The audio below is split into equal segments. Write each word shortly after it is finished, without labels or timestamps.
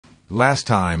Last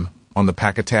time on the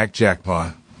Pack Attack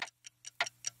Jackpot.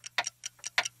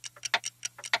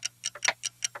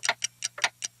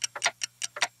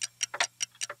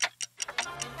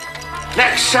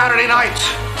 Next Saturday night,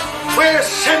 we're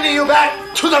sending you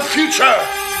back to the future.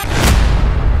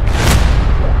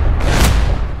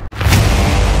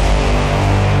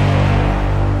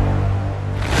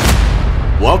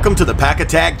 Welcome to the Pack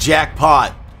Attack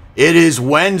Jackpot. It is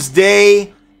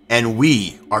Wednesday, and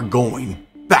we are going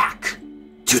back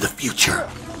to the future.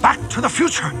 Back to the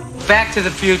future. Back to the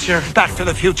future. Back to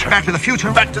the future. Back to the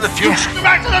future. Back to the future.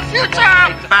 Back to the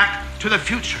future. Back to the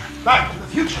future.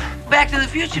 Back to the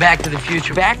future. Back to the future. Back to the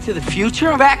future. Back to the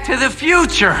future. Back to the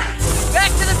future.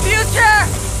 Back to the future.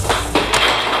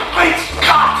 Great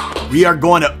Scott! We are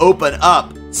going to open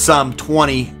up some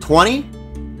 2020,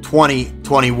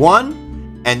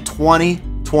 2021, and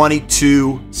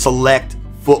 2022 select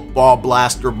football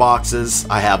blaster boxes.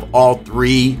 I have all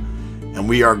three, and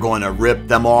we are going to rip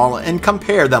them all and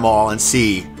compare them all and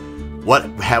see what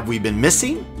have we been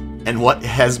missing and what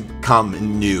has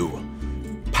come new,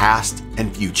 past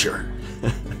and future.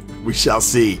 We shall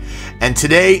see. And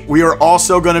today we are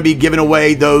also going to be giving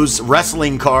away those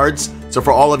wrestling cards. So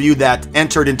for all of you that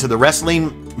entered into the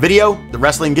wrestling video, the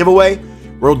wrestling giveaway,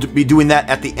 we'll be doing that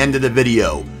at the end of the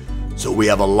video. So we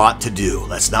have a lot to do.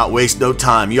 Let's not waste no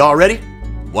time. You all ready?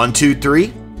 1, 2,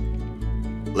 3.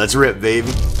 Let's rip,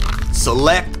 baby.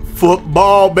 Select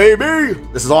football, baby.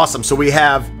 This is awesome. So we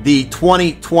have the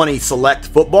 2020 select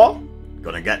football.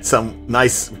 Gonna get some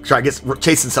nice,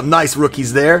 chasing some nice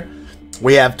rookies there.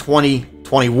 We have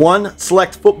 2021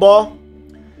 select football,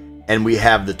 and we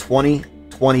have the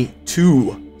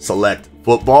 2022 select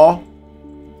football.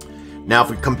 Now, if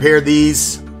we compare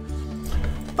these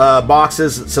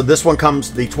boxes, so this one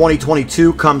comes, the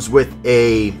 2022 comes with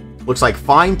a, looks like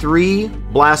Fine 3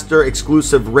 Blaster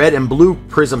exclusive red and blue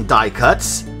Prism die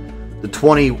cuts. The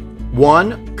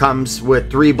 21 comes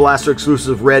with 3 Blaster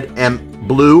exclusive red and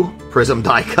blue Prism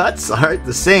die cuts. All right,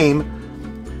 the same.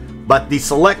 But the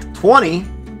Select 20,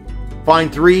 Fine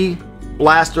 3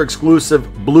 Blaster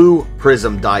exclusive blue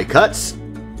Prism die cuts.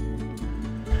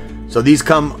 So these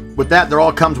come with that. They're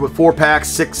all comes with 4 packs,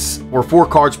 6 or 4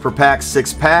 cards per pack,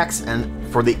 6 packs. And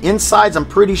for the insides, I'm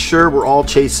pretty sure we're all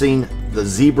chasing the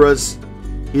zebras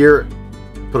here.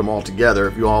 Put them all together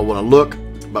if you all want to look.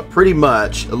 But pretty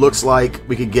much it looks like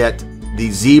we could get the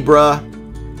zebra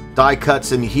die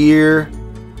cuts in here.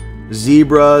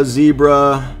 Zebra.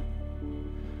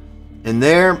 In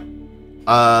there,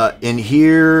 in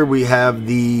here we have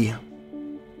the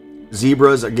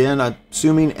zebras again, I'm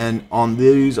assuming, and on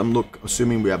these I'm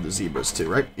assuming we have the zebras too,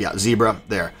 right? Yeah, zebra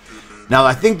there. Now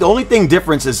I think the only thing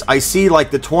difference is I see like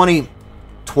the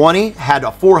 2020 had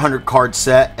a 400 card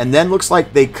set, and then looks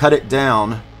like they cut it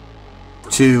down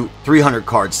to 300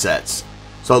 card sets.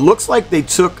 So it looks like they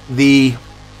took the,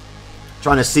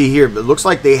 trying to see here, but it looks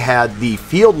like they had the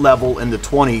field level in the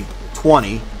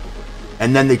 2020.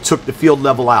 And then they took the field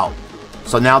level out.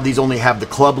 So now these only have the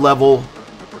club level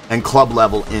and club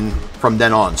level in from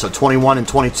then on. So 21 and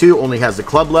 22 only has the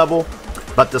club level,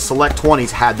 but the select 20s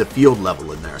had the field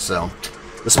level in there. So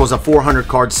this was a 400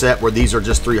 card set where these are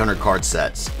just 300 card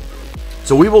sets.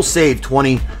 So we will save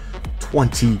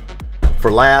 2020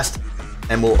 for last,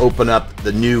 and we'll open up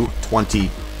the new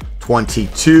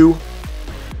 2022.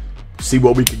 See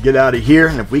what we can get out of here.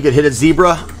 And if we could hit a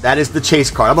zebra, that is the chase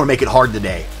card. I'm going to make it hard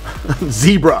today.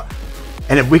 Zebra.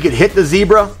 And if we could hit the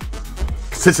zebra,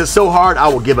 since it's so hard, I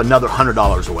will give another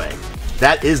 $100 away.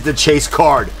 That is the chase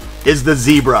card, is the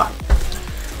zebra.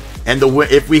 And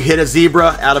if we hit a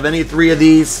zebra out of any 3 of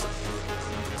these,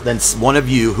 then one of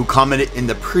you who commented in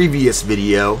the previous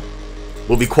video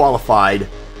will be qualified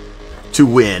to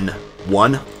win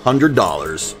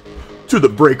 $100 to the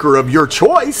breaker of your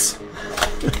choice.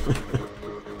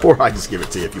 Or I just give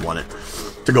it to you if you want it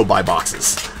to go buy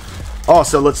boxes.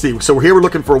 Also, let's see. So here we're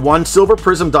looking for 1 silver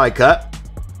Prism die cut,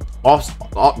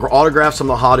 autographs from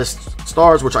the hottest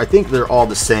stars, which I think they're all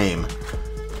the same.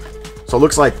 So it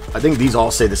looks like, I think these all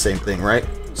say the same thing, right?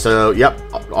 So, yep,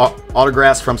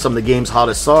 autographs from some of the game's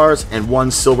hottest stars, and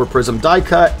 1 silver Prism die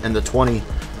cut, and the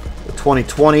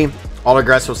 2020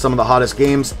 autographs from some of the hottest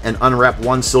games, and unwrap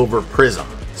 1 silver Prism.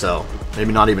 So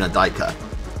maybe not even a die cut.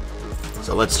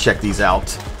 So let's check these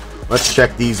out. Let's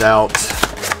check these out.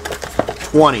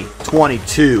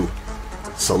 2022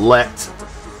 select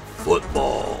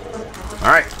football. All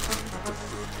right,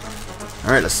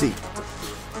 let's see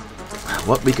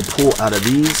what we can pull out of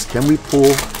these. Can we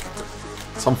pull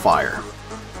some fire?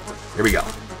 Here we go.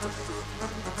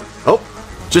 Oh,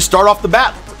 just start off the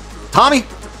bat. Tommy,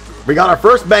 we got our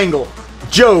first Bengal.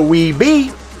 Joey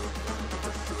B.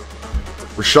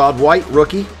 Rashad White,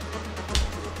 rookie.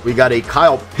 We got a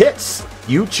Kyle Pitts,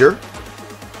 future.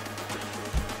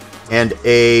 And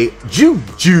a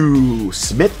Juju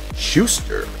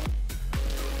Smith-Schuster.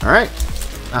 All right.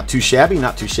 Not too shabby,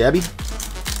 not too shabby.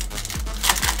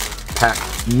 Pack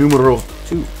numero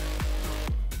 2.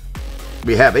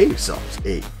 We have a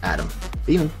Adam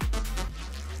Thielen.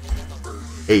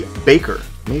 A Baker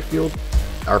Mayfield.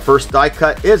 Our first die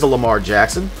cut is a Lamar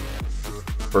Jackson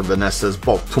for Vanessa's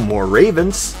Baltimore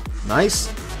Ravens.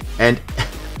 Nice. And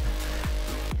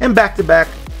back-to-back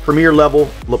premier level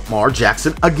Lamar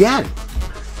Jackson again.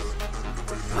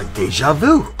 Like deja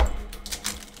vu.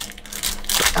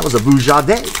 That was a Vuja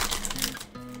day.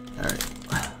 Alright.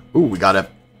 Ooh, we got a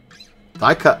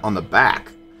die cut on the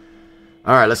back.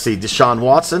 Alright, let's see. Deshaun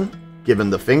Watson giving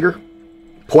the finger.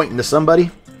 Pointing to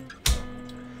somebody.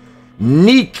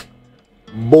 Nick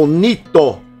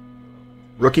Bonito.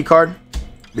 Rookie card.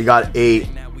 We got a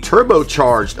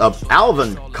turbocharged of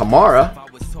Alvin Kamara,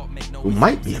 who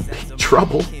might be in big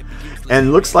trouble.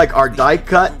 And looks like our die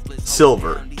cut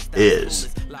silver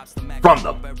is from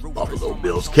the Buffalo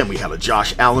Bills. Can we have a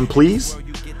Josh Allen, please?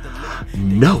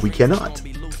 No, we cannot.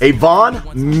 A Von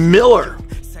Miller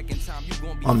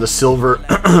on the silver,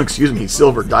 excuse me,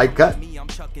 silver die cut.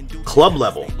 Club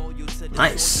level.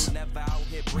 Nice.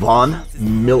 Von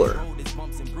Miller.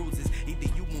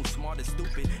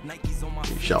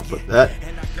 We shall put that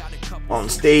on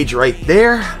stage right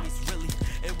there.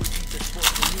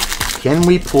 Can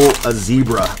we pull a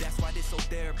zebra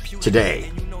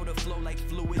today?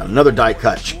 Got another die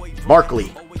cut.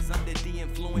 Barkley.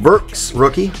 Burks,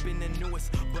 rookie.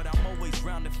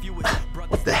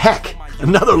 What the heck?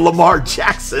 Another Lamar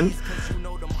Jackson.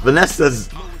 Vanessa's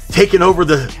taking over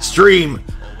the stream.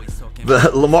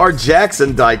 The Lamar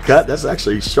Jackson die cut. That's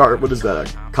actually sharp. What is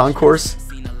that? A concourse?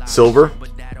 Silver.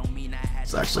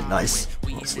 It's actually nice.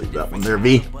 Let's leave that one there,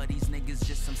 V.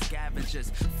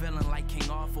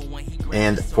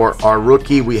 And for our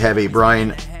rookie, we have a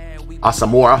Brian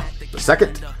Asamoah, the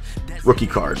second rookie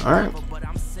card. All right.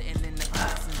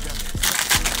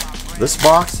 This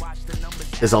box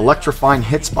is Electrifying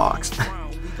Hits box.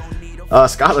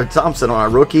 Skylar Thompson on our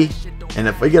rookie. And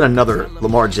if we get another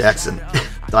Lamar Jackson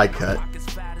die cut,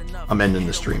 I'm ending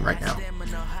the stream right now.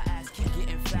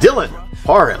 Dylan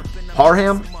Parham,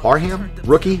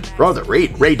 rookie. Brother,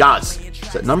 Ray Dodds.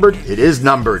 Is that numbered? It is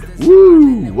numbered.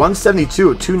 Woo!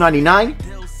 172 of 299.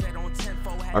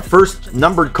 Our first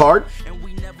numbered card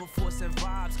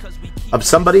of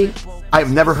somebody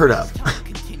I've never heard of.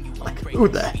 Like, who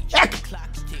the heck?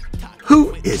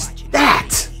 Who is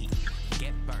that?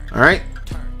 All right.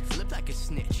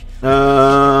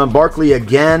 Barkley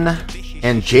again.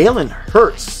 And Jalen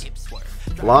Hurts.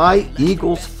 Fly,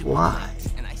 Eagles, fly.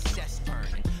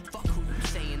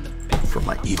 For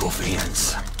my Eagle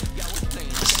fans.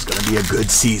 This is going to be a good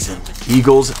season.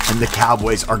 Eagles and the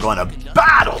Cowboys are going to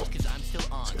battle.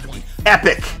 It's going to be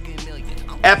epic.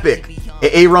 Epic.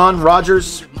 Aaron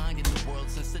Rodgers,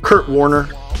 Kurt Warner,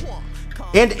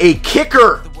 and a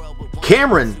kicker.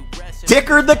 Cameron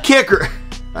Dicker the kicker.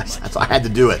 That's I had to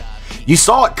do it. You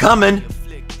saw it coming.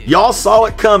 Y'all saw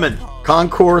it coming.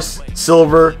 Concourse,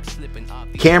 silver,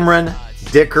 Cameron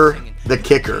Dicker the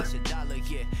kicker.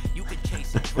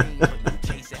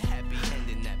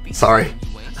 Sorry,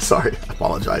 I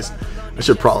apologize. I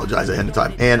should apologize ahead of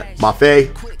time. And Mafe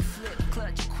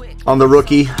on the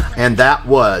rookie, and that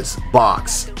was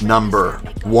box number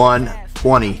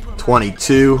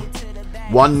 12022.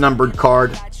 One numbered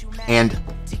card, and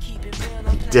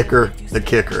Dicker the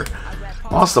kicker.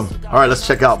 Awesome. All right, let's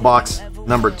check out box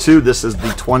number 2. This is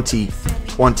the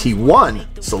 2021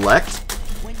 select.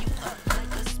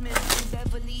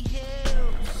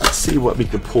 Let's see what we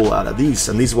could pull out of these.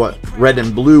 And these what? Red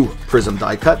and blue prism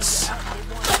die cuts.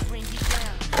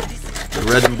 The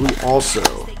red and blue also.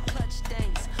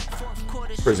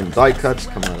 Prism die cuts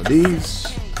come out of these.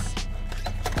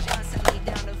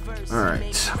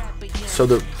 Alright. So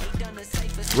the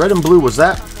red and blue, was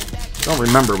that? I don't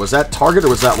remember. Was that Target or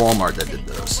was that Walmart that did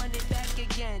those?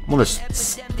 I'm going to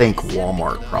think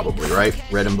Walmart probably, right?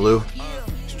 Red and blue.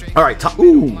 Alright.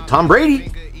 Tom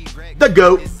Brady. The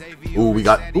GOAT. Ooh, we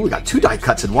got 2 die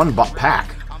cuts in one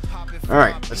pack.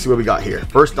 Alright. Let's see what we got here.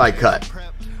 First die cut.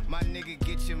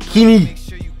 Keeney.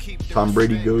 Tom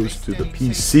Brady goes to the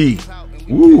PC.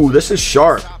 Ooh, this is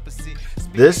sharp.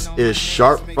 This is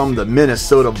sharp from the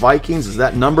Minnesota Vikings. Is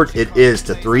that numbered? It is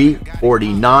to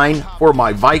 349 for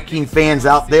my Viking fans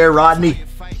out there, Rodney.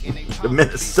 The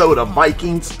Minnesota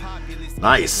Vikings.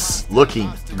 Nice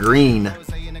looking green.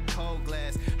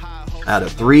 Out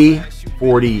of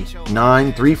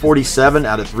 349, 347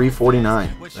 out of 349.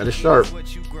 That is sharp.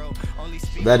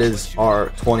 So that is our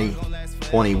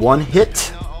 2021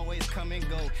 hit.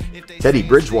 Teddy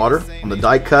Bridgewater on the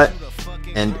die cut,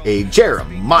 and a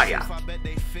Jeremiah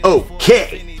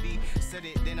OK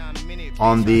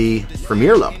on the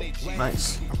premier level.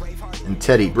 Nice. And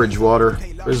Teddy Bridgewater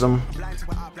Prism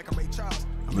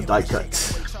on the die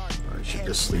cut. I should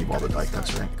just sleeve all the die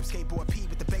cuts, right? Put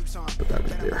that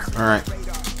right there. All right.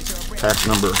 Pack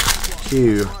number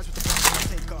 2.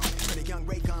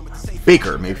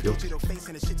 Baker Mayfield.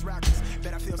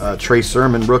 Trey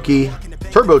Sermon rookie.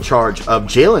 Turbocharge of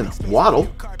Jalen Waddle.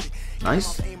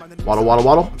 Nice.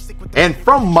 Waddle. And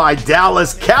from my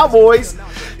Dallas Cowboys,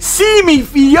 Simi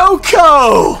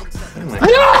Fioco.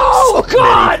 No,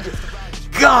 God!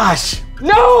 Gosh.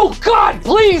 No, God,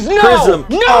 please, no! Prism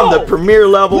no! on the premier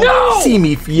level, No!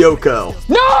 Simi Fioco.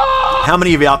 No! How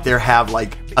many of you out there have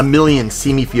like a million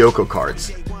Simi Fioco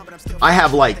cards? I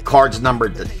have like cards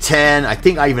numbered to 10. I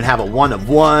think I even have a 1 of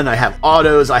 1. I have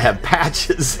autos. I have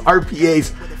patches,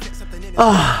 RPAs.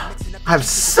 I have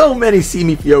so many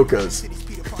Simi Fiocos.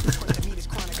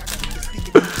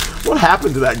 What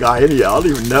happened to that guy anyhow? I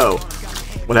don't even know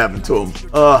what happened to him.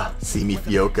 Simi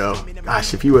Fioco.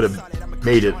 Gosh, if he would have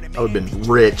made it, I would have been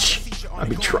rich. I'd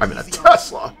be driving a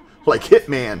Tesla like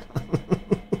Hitman.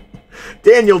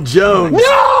 Daniel Jones.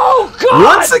 No, God!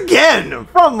 Once again,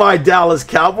 from my Dallas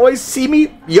Cowboys, Simi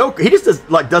Fioco. He just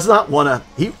does not want to.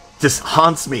 He just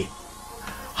haunts me.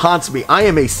 I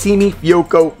am a Simi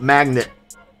Fioco magnet.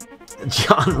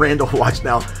 John Randall, watch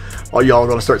now. All y'all are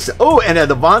going to start saying, oh, and a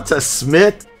Devonta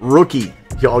Smith rookie.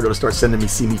 Y'all are going to start sending me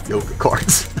Simi Fioco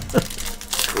cards.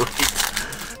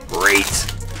 Great.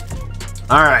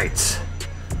 All right.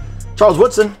 Charles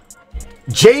Woodson.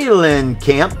 Jalen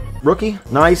Camp rookie.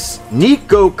 Nice.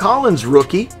 Nico Collins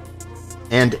rookie.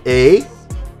 And a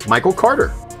Michael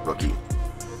Carter rookie.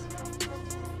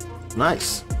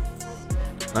 Nice.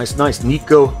 Nice.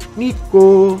 Nico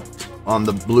on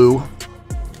the blue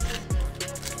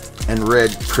and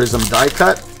red prism die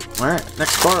cut. All right,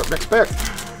 next card, next pack.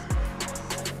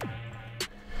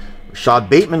 Rashad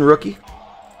Bateman rookie.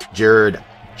 Jared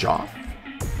Goff.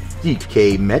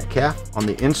 DK Metcalf on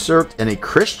the insert, and a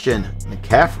Christian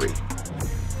McCaffrey.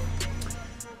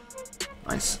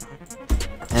 Nice.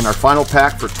 And our final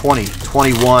pack for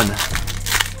 2021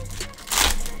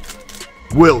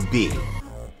 will be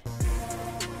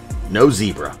no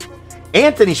zebra.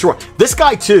 Anthony Schwartz. This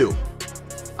guy too.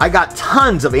 I got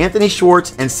tons of Anthony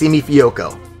Schwartz and Simi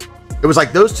Fioco. It was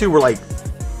like those two were like,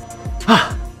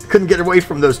 couldn't get away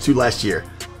from those two last year.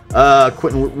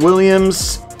 Quentin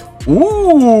Williams.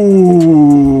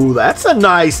 Ooh, that's a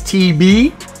nice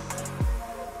TB.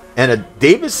 And a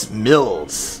Davis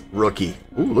Mills rookie.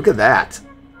 Ooh, look at that.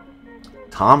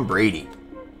 Tom Brady.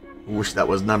 Wish that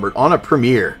was numbered on a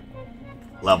premier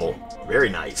level. Very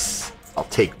nice. I'll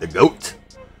take the GOAT.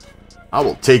 I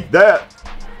will take that.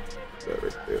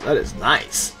 That is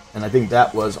nice. And I think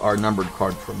that was our numbered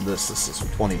card from this. This is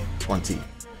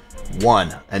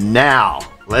 2021. And now,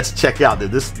 let's check out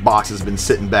that this box has been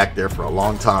sitting back there for a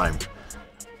long time.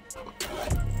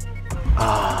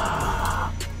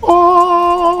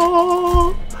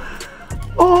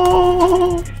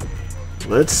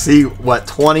 Let's see what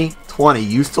 2020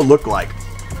 used to look like.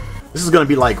 This is going to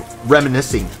be like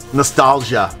reminiscing,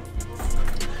 nostalgia.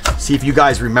 See if you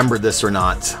guys remember this or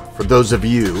not. For those of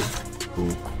you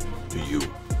who do you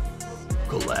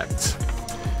collect.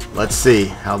 Let's see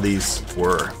how these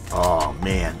were. Oh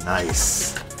man,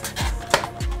 nice.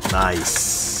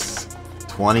 Nice.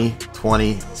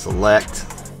 2020 select.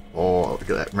 Oh, look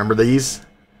at that. Remember these?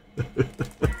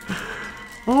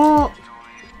 Oh.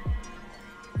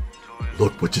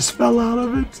 Look what just fell out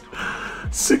of it.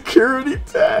 Security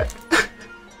tag.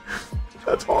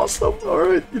 That's awesome.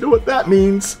 Alright, you know what that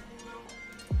means?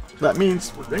 That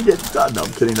means we're gonna get done. No,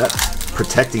 I'm kidding. That's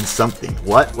protecting something.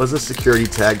 What was a security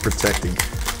tag protecting?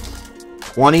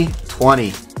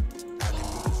 2020.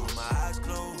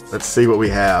 Let's see what we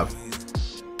have.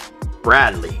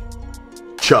 Bradley.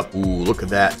 Chubb. Ooh, look at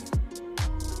that.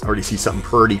 I already see something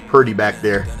pretty back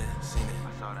there.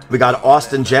 We got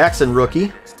Austin Jackson,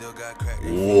 rookie.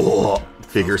 Whoa.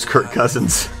 Figures Kirk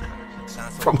Cousins.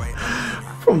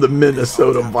 From the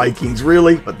Minnesota Vikings.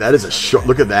 Really? But that is a short.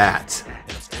 Look at that.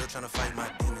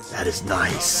 That is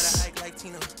nice.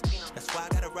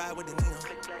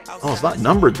 Oh, it's not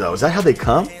numbered though. Is that how they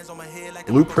come?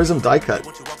 Blue Prism die cut.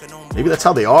 Maybe that's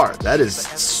how they are. That is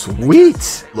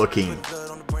sweet looking.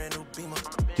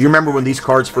 Do you remember when these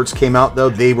cards first came out though?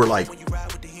 They were like,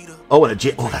 oh,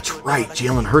 and oh, that's right,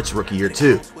 Jalen Hurts rookie year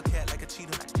too.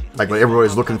 Like when everybody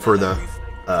was looking for the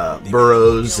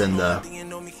Burrows and the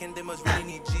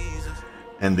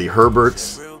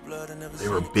Herberts. They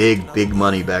were big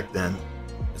money back then.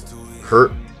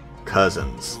 Kirk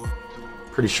Cousins.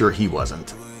 Pretty sure he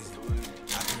wasn't.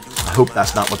 I hope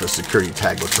that's not what the security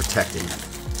tag was protecting.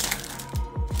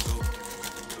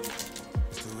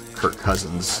 Kirk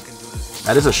Cousins.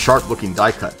 That is a sharp looking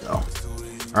die cut though.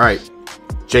 Alright.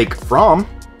 Jake Fromm.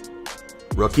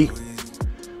 Rookie.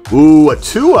 Ooh, a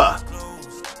Tua.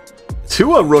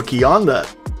 Tua rookie on the...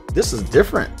 This is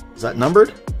different. Is that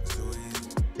numbered?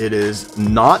 It is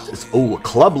not. Oh, a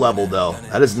club level though.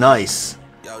 That is nice.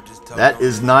 That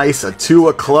is nice. A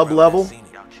Tua club level.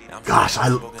 Gosh, I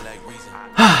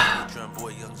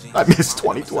miss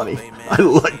 2020. I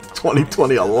like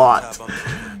 2020 a lot.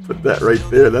 Put that right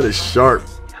there. That is sharp.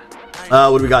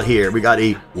 What do we got here? We got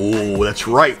a... Oh, that's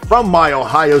right. From my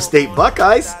Ohio State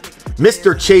Buckeyes,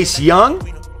 Mr. Chase Young.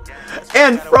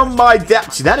 And from my...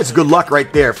 See, that is good luck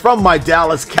right there. From my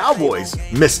Dallas Cowboys,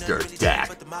 Mr.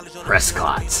 Dak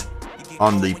Prescott.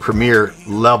 On the premier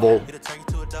level.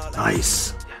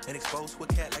 Nice.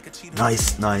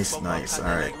 Nice. All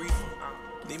right.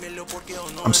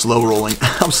 I'm slow rolling.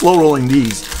 I'm slow rolling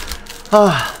these.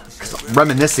 Because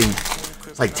reminiscing,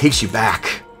 it's like takes you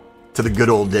back to the good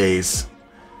old days.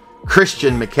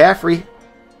 Christian McCaffrey.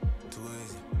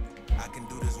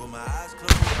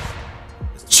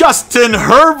 Justin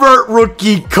Herbert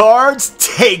rookie cards.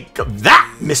 Take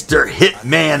that, Mr.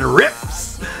 Hitman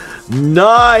Rips.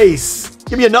 Nice.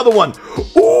 Give me another one.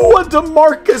 Ooh, a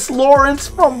DeMarcus Lawrence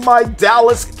from my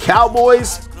Dallas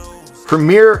Cowboys.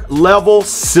 Premier level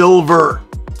silver.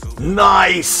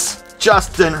 Nice.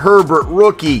 Justin Herbert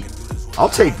rookie. I'll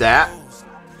take that.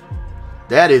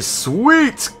 That is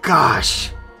sweet.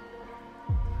 Gosh.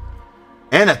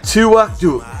 And a Tua.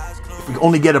 Dude, if we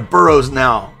only get a Burrows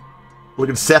now. Look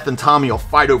at Seth and Tommy will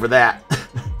fight over that.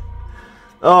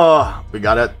 Oh, we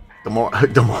got a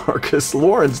DeMarcus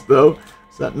Lawrence though.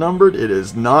 Is that numbered? It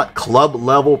is not. Club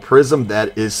level prism.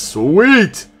 That is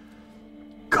sweet.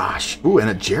 Gosh. Ooh, and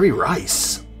a Jerry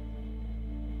Rice.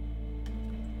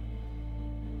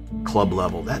 Club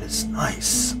level. That is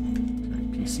nice.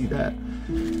 Can you see that?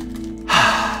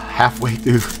 Halfway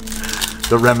through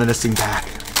the reminiscing pack.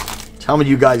 Tell me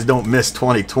you guys don't miss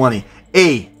 2020.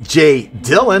 A.J.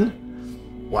 Dillon.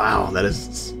 Wow, that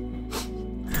is...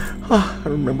 I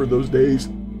remember those days.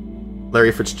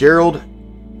 Larry Fitzgerald.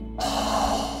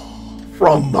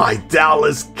 From my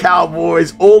Dallas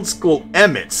Cowboys. Old school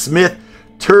Emmitt Smith.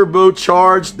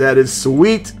 Turbocharged. That is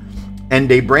sweet.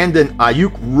 And a Brandon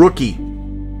Ayuk rookie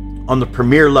on the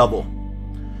premier level.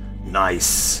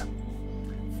 Nice.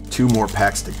 2 more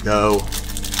packs to go.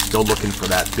 Still looking for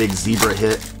that big zebra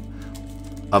hit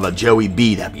of a Joey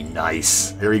B. That'd be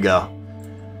nice. There we go.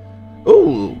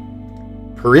 Oh,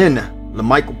 Perrin,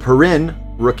 LaMichael Perrin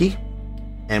rookie.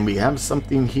 And we have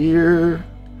something here.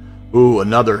 Ooh,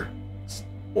 another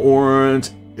orange.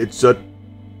 It's a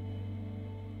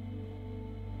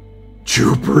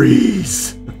Drew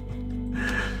Brees.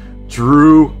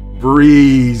 Drew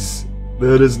Brees.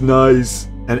 That is nice.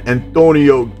 And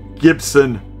Antonio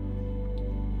Gibson.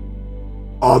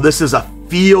 Oh, this is a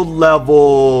field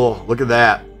level. Look at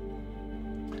that.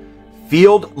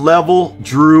 Field level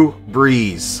Drew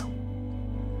Brees.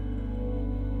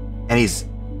 And he's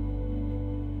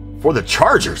for the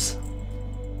Chargers.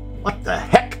 What the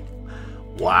heck?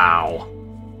 Wow.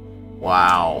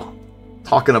 Wow.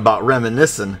 Talking about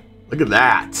reminiscing. Look at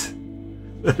that.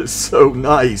 That is so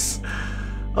nice.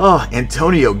 Oh,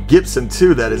 Antonio Gibson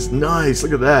too. That is nice.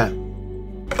 Look at that.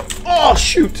 Oh,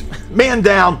 shoot. Man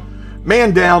down.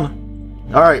 Man down.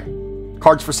 All right.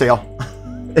 Cards for sale.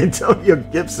 Antonio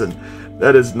Gibson.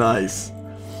 That is nice.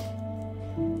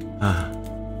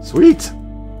 Sweet.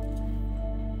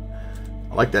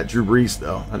 I like that Drew Brees,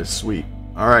 though. That is sweet.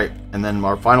 All right. And then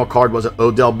our final card was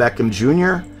Odell Beckham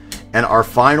Jr. And our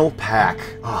final pack.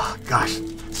 Oh, gosh.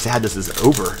 Sad this is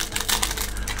over.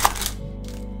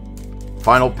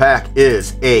 Final pack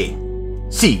is a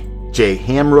C.J.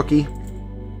 Ham rookie.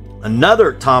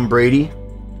 Another Tom Brady.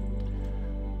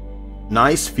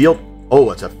 Nice field.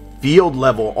 Oh, it's a field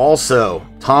level also.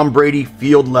 Tom Brady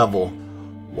field level.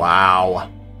 Wow.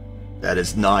 That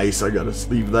is nice. I gotta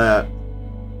sleeve that.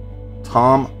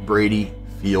 Tom Brady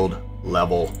field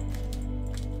level.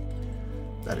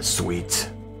 That is sweet.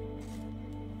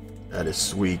 That is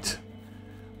sweet.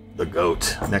 The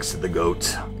GOAT. Next to the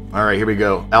GOAT. All right, here we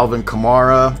go. Alvin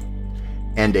Kamara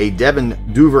and a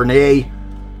Devin Duvernay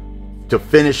to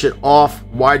finish it off.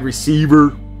 Wide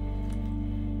receiver.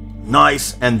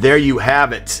 Nice. And there you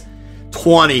have it.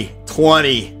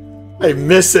 2020. I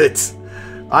miss it.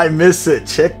 I miss it.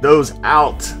 Check those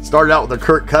out. Started out with the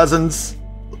Kirk Cousins.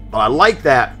 But I like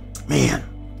that. Man,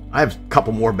 I have a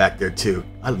couple more back there too.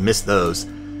 I miss those.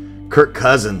 Kirk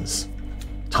Cousins.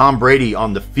 Tom Brady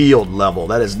on the field level.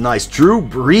 That is nice. Drew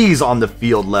Brees on the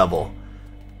field level.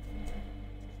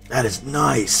 That is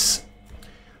nice.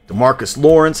 DeMarcus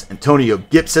Lawrence, Antonio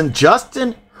Gibson,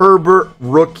 Justin Herbert,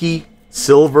 rookie,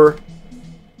 silver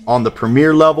on the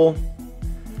premier level.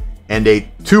 And a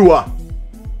Tua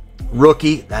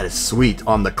rookie. That is sweet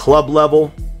on the club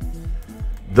level.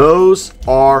 Those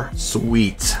are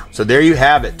sweet. So there you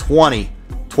have it. 20,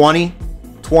 20,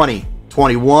 20,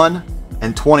 21,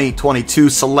 and 2022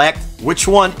 select. Which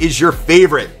one is your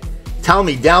favorite? Tell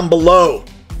me down below.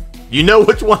 You know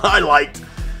which one I liked.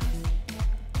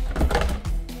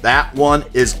 That one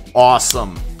is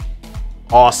awesome.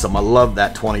 Awesome. I love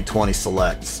that 2020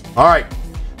 selects. All right.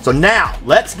 So now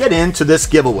let's get into this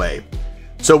giveaway.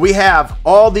 So we have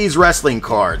all these wrestling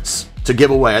cards to give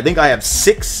away. I think I have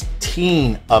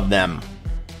 16 of them.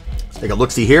 Let's take a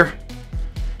look-see here.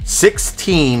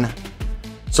 16.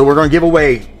 So we're going to give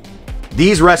away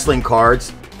these wrestling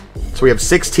cards. So we have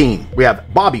 16. We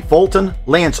have Bobby Fulton,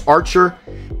 Lance Archer,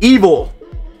 Evil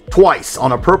twice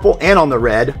on a purple and on the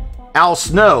red, Al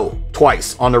Snow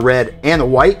twice on the red and the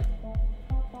white.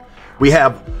 We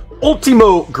have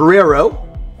Ultimo Guerrero.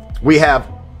 We have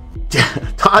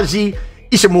Taiji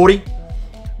Ishimori.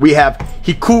 We have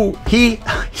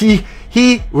Hirooki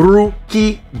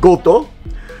Goto.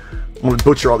 I'm going to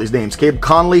butcher all these names. Kaleb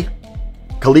Konley,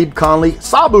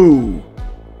 SABU.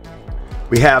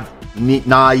 We have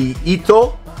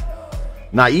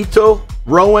Naito,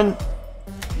 Rowan,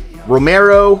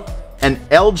 Romero, and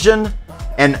Elgin,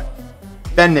 and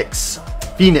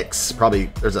Fenix. Probably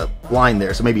there's a line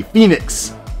there, so maybe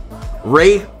Phoenix.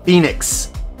 Rey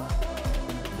Fenix.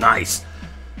 Nice.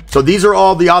 So these are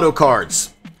all the auto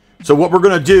cards. So what we're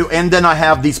going to do, and then I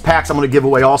have these packs I'm going to give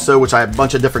away also, which I have a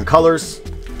bunch of different colors.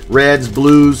 Reds,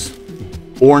 blues,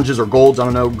 oranges or golds, I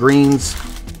don't know, greens,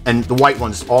 and the white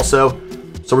ones also.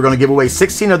 So we're going to give away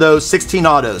 16 of those, 16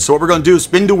 autos. So what we're going to do is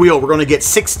spin the wheel. We're going to get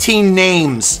 16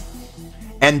 names,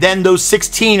 and then those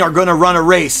 16 are going to run a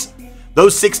race.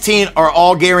 Those 16 are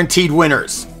all guaranteed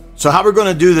winners. So how we're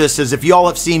going to do this is, if y'all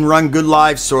have seen Run Good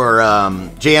Lives or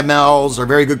JMLs or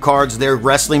Very Good Cards, their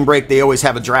wrestling break, they always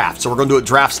have a draft. So we're going to do it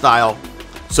draft style.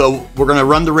 So we're going to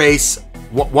run the race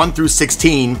 1 through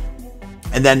 16,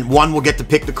 and then one will get to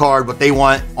pick the card what they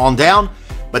want on down.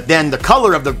 But then the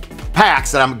color of the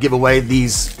packs that I'm going to give away,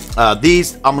 these I'm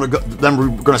going to go, then we're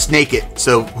going to snake it.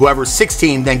 So whoever's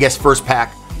 16 then gets first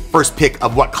pick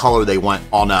of what color they want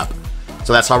on up.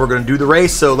 So that's how we're going to do the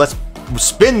race. So let's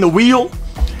spin the wheel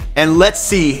and let's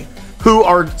see who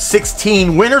our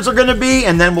 16 winners are going to be,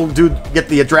 and then we'll get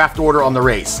the draft order on the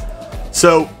race.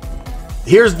 So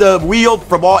here's the wheel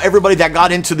from everybody that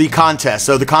got into the contest.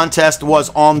 So the contest was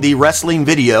on the wrestling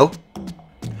video.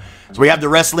 So we have the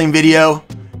wrestling video,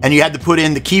 and you had to put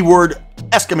in the keyword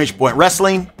exclamation point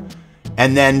wrestling.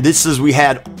 And then we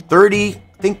had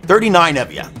 39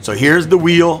 of you. So here's the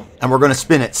wheel, and we're going to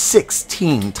spin it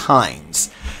 16 times.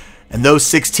 And those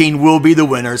 16 will be the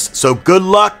winners. So good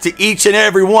luck to each and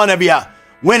every one of you.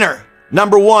 Winner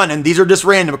number 1, and these are just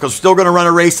random because we're still going to run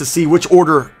a race to see which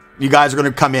order you guys are going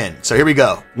to come in. So here we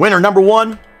go. Winner number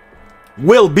 1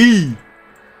 will be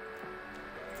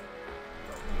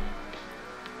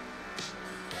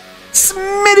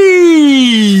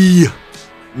Smitty.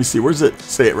 Let me see. Where's it?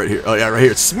 Say it right here. Oh, yeah, right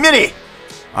here. Smitty.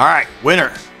 All right.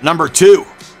 Winner number 2.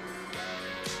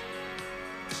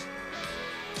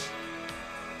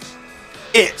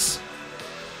 It's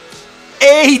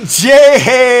AJ.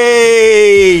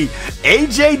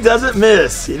 AJ doesn't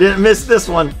miss. He didn't miss this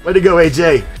one. Way to go,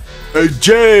 AJ.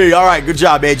 AJ. All right. Good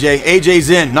job, AJ.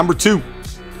 AJ's in. Number 2.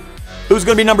 Who's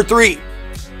going to be number 3?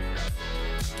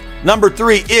 Number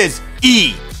 3 is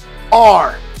ERD.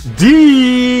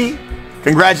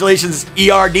 Congratulations,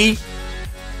 ERD.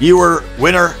 You were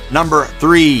winner number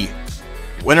 3.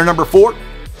 Winner number 4.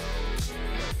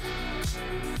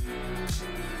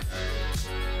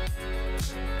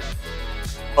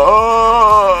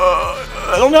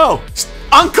 I don't know.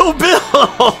 Uncle Bill.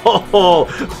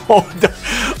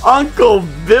 Uncle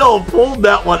Bill pulled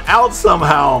that one out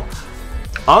somehow.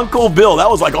 Uncle Bill, that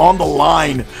was like on the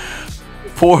line.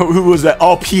 Who was that?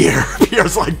 Oh, Pierre.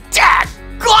 Pierre's like, Dad,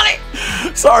 got it.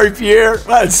 Sorry, Pierre.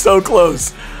 That's so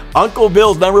close. Uncle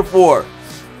Bill's number 4.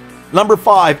 Number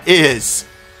 5 is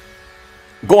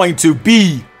going to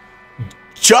be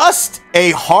just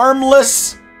a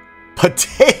harmless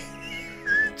potato.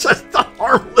 Just a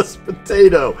harmless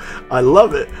potato. I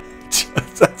love it.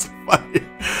 That's funny.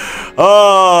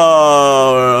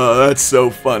 Oh, that's so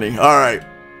funny. All right.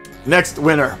 Next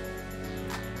winner,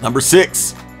 number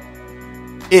 6,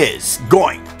 is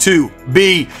going to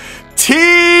be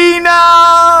Tina!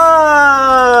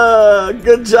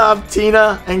 Good job,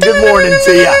 Tina. And good morning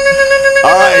to you.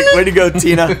 All right, way to go,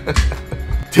 Tina.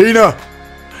 Tina,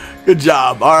 good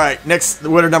job. All right, next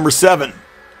winner number 7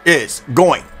 is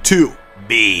going to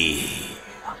be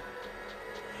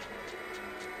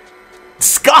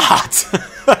Scott.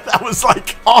 That was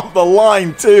like on the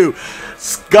line too.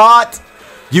 Scott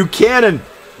Buchanan,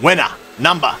 winner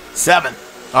number 7.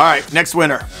 All right, next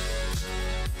winner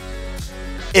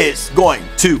is going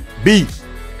to be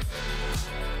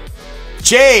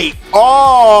JR.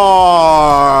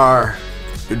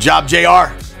 Good job,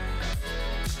 JR.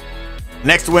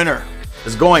 Next winner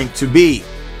is going to be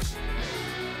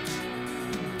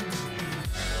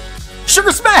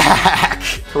Sugar Smack,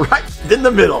 right in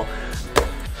the middle.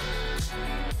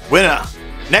 Winner.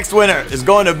 Next winner is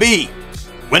going to be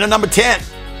winner number 10.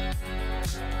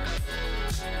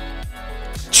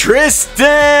 Tristan.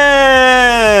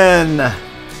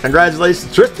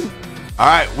 Congratulations, Tristan. All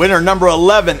right, winner number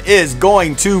 11 is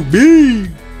going to be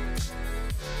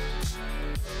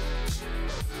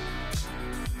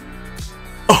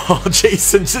oh,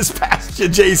 Jason just passed you,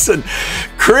 Jason.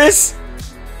 Chris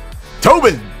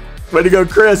Tobin. Way to go,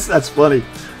 Chris. That's funny.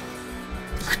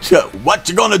 What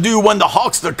you gonna do when the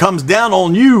Hawkster comes down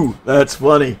on you? That's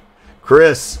funny.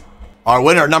 Chris, our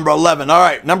winner, number 11. All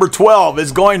right, number 12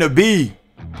 is going to be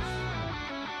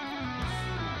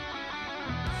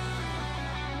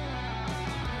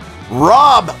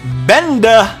Rob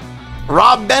Benda.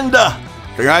 Rob Benda.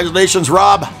 Congratulations,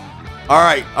 Rob. All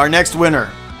right, our next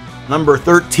winner, number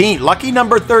 13. Lucky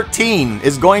number 13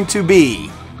 is going to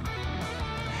be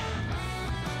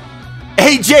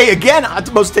AJ again. I'm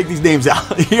supposed to take these names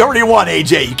out. You already won,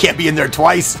 AJ. You can't be in there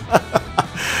twice.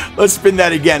 Let's spin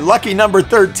that again. Lucky number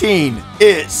 13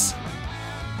 is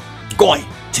going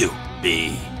to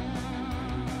be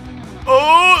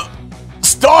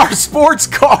Star Sports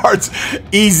Cards.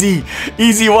 Easy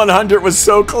 100 was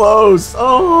so close.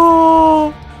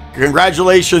 Oh,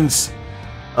 congratulations.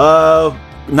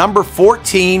 Number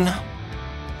 14.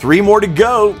 3 more to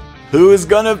go. Who is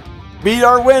gonna be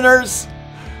our winners?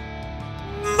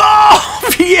 Oh,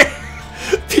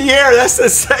 Pierre, that's the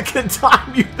second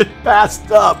time you've been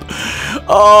passed up.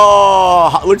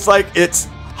 Oh, looks like it's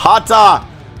Hata.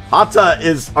 Hata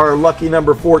is our lucky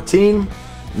number 14.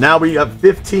 Now we have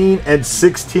 15 and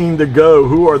 16 to go.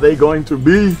 Who are they going to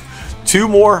be? 2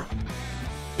 more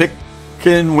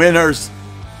picking winners.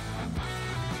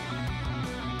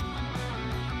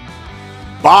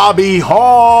 Bobby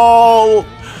Hall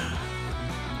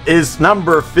is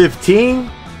number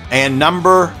 15. And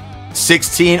number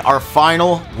 16, our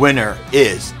final winner,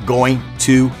 is going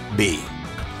to be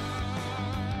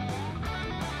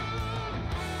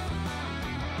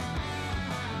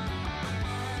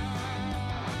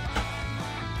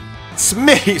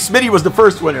Smitty. Smitty was the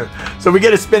first winner. So we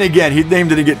get a spin again. His name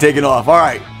didn't get taken off. All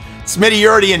right. Smitty,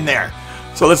 you're already in there.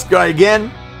 So let's try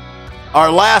again. Our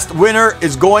last winner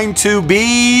is going to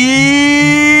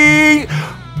be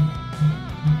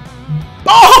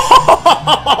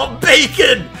oh,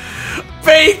 Bacon!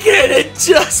 Bacon! It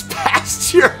just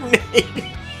passed your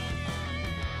name.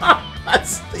 That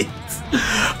stinks.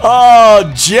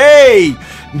 Oh, Jay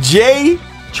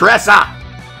Tressa.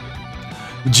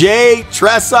 Jay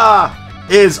Tressa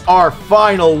is our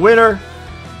final winner.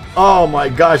 Oh my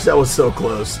gosh, that was so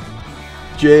close.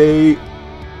 Jay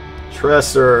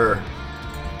Tresser.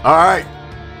 All right.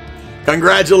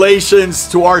 Congratulations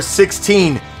to our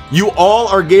 16. You all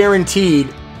are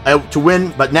guaranteed to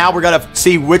win, but now we're going to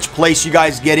see which place you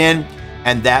guys get in,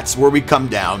 and that's where we come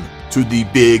down to the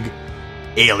big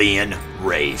alien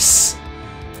race.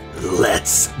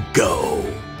 Let's go.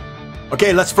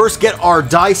 Okay, let's first get our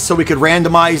dice so we could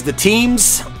randomize the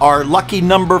teams. Our lucky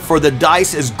number for the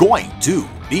dice is going to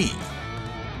be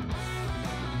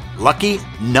lucky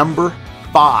number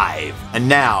 5. And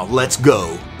now let's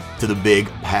go to the big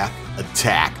Pack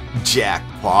Attack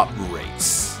Jackpot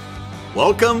Race.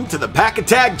 Welcome to the Pack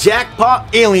Attack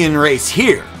Jackpot Alien Race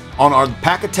here on our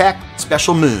Pack Attack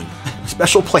Special Moon,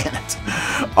 Special Planet.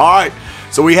 All right,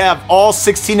 so we have all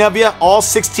 16 of you. All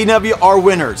 16 of you are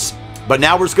winners. But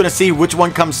now we're just going to see which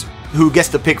one comes, who gets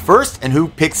to pick first and who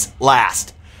picks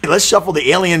last. Let's shuffle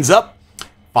the aliens up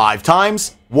 5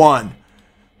 times. 1,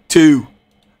 2,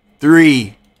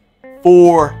 3,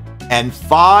 4, and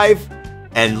 5.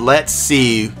 And let's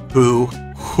see who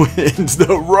wins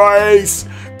the race.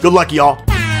 Good luck, y'all.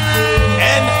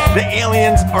 And the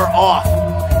aliens are off.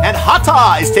 And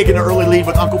Hata is taking an early lead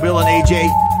with Uncle Bill and AJ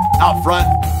out front.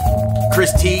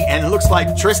 Chris T, and it looks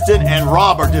like Tristan and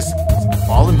Rob are just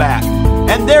falling back.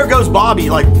 And there goes Bobby.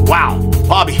 Like, wow,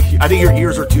 Bobby, I think your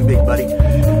ears are too big, buddy.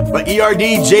 But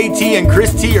ERD, JT, and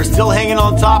Chris T are still hanging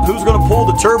on top. Who's going to pull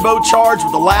the turbo charge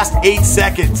with the last 8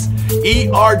 seconds?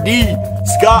 ERD,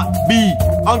 Scott B,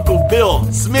 Uncle Bill,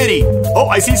 Smitty. Oh,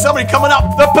 I see somebody coming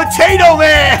up. The Potato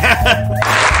Man!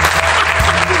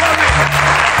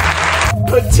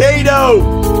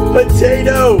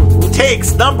 Potato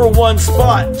takes #1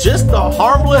 spot. Just a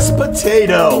harmless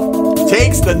Potato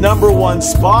takes the #1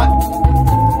 spot.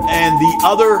 And the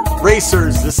other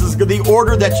racers, this is the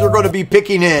order that you're going to be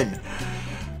picking in.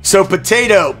 So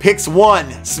Potato picks 1,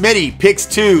 Smitty picks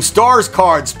 2, Stars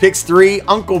Cards picks 3,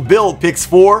 Uncle Bill picks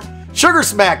 4, Sugar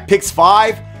Smack picks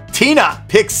 5, Tina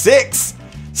picks 6,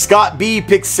 Scott B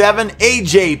picks 7,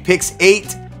 AJ picks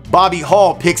 8, Bobby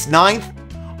Hall picks 9th,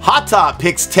 Hata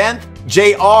picks 10th,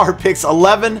 JR picks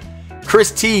 11,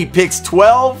 Chris T picks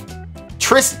 12,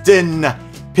 Tristan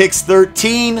picks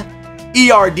 13,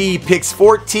 ERD picks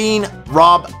 14,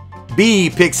 Rob B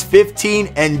picks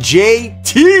 15, and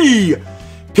JT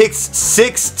picks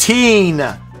 16.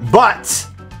 But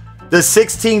the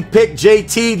 16th pick,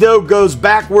 JT, though, goes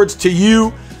backwards to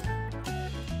you.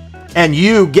 And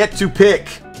you get to pick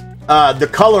the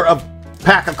color of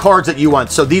pack of cards that you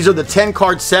want. So these are the 10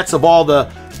 card sets of all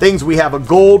the things. We have a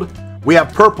gold, we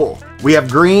have purple, we have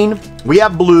green, we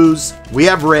have blues, we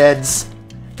have reds,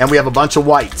 and we have a bunch of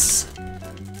whites.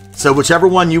 So whichever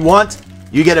one you want,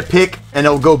 you get a pick, and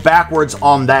it'll go backwards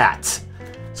on that.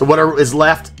 So whatever is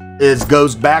left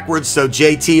goes backwards. So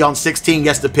JT on 16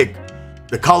 gets to pick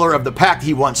the color of the pack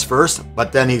he wants first,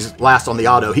 but then he's last on the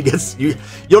auto. You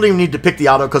don't even need to pick the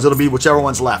auto because it'll be whichever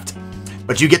one's left.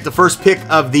 But you get the first pick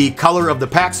of the color of the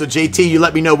pack. So JT, you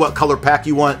let me know what color pack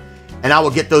you want, and I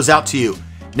will get those out to you.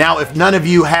 Now, if none of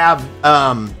you have,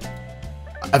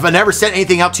 if I never sent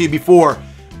anything out to you before,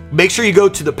 make sure you go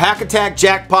to the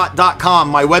packattackjackpot.com,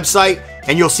 my website,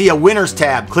 and you'll see a winners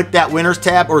tab. Click that winners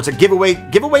tab, or it's a giveaway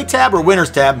tab or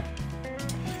winners tab.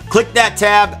 Click that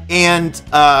tab and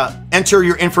enter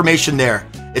your information there.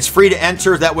 It's free to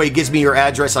enter. That way it gives me your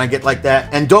address and I get like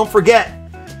that. And don't forget,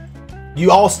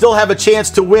 you all still have a chance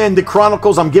to win the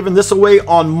Chronicles. I'm giving this away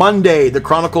on Monday. The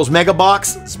Chronicles Mega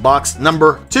Box. It's box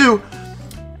number 2.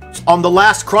 On the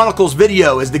last Chronicles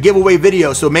video is the giveaway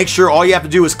video. So make sure all you have to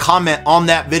do is comment on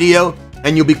that video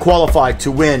and you'll be qualified to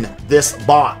win this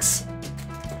box.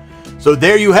 So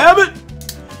there you have it.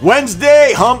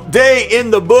 Wednesday, hump day in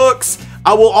the books.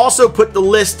 I will also put the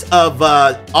list of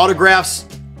autographs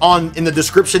in the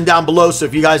description down below. So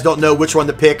if you guys don't know which one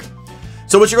to pick.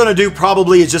 So what you're going to do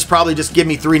probably is just give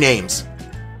me 3 names.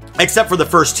 Except for the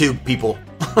first 2 people.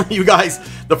 You guys,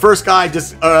 the first guy,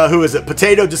 just who is it?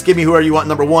 Potato, just give me whoever you want.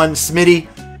 Number 1, Smitty.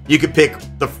 You could pick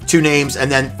the 2 names,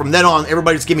 and then from then on,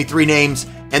 everybody just give me 3 names,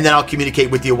 and then I'll communicate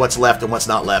with you what's left and what's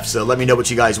not left. So let me know what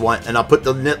you guys want, and I'll put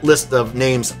the list of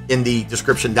names in the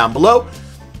description down below,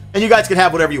 and you guys can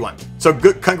have whatever you want. So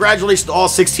good, congratulations to all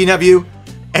 16 of you,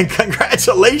 and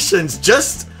congratulations,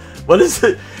 just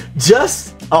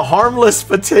a harmless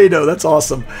Potato. That's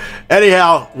awesome.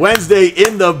 Anyhow, Wednesday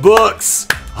in the books.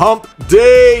 Hump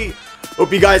day.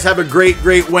 Hope you guys have a great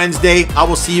Wednesday. I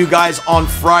will see you guys on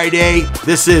Friday.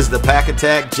 This is the Pack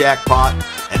Attack Jackpot,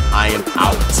 and I am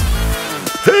out.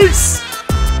 Peace.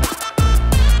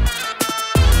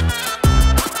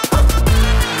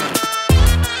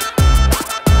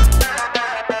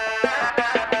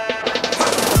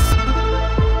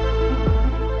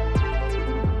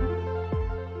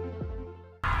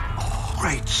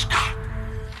 Great Scott!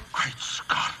 Great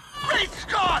Scott! Great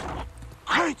Scott!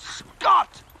 Great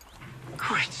Scott!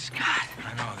 Great Scott!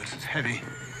 I know, this is heavy.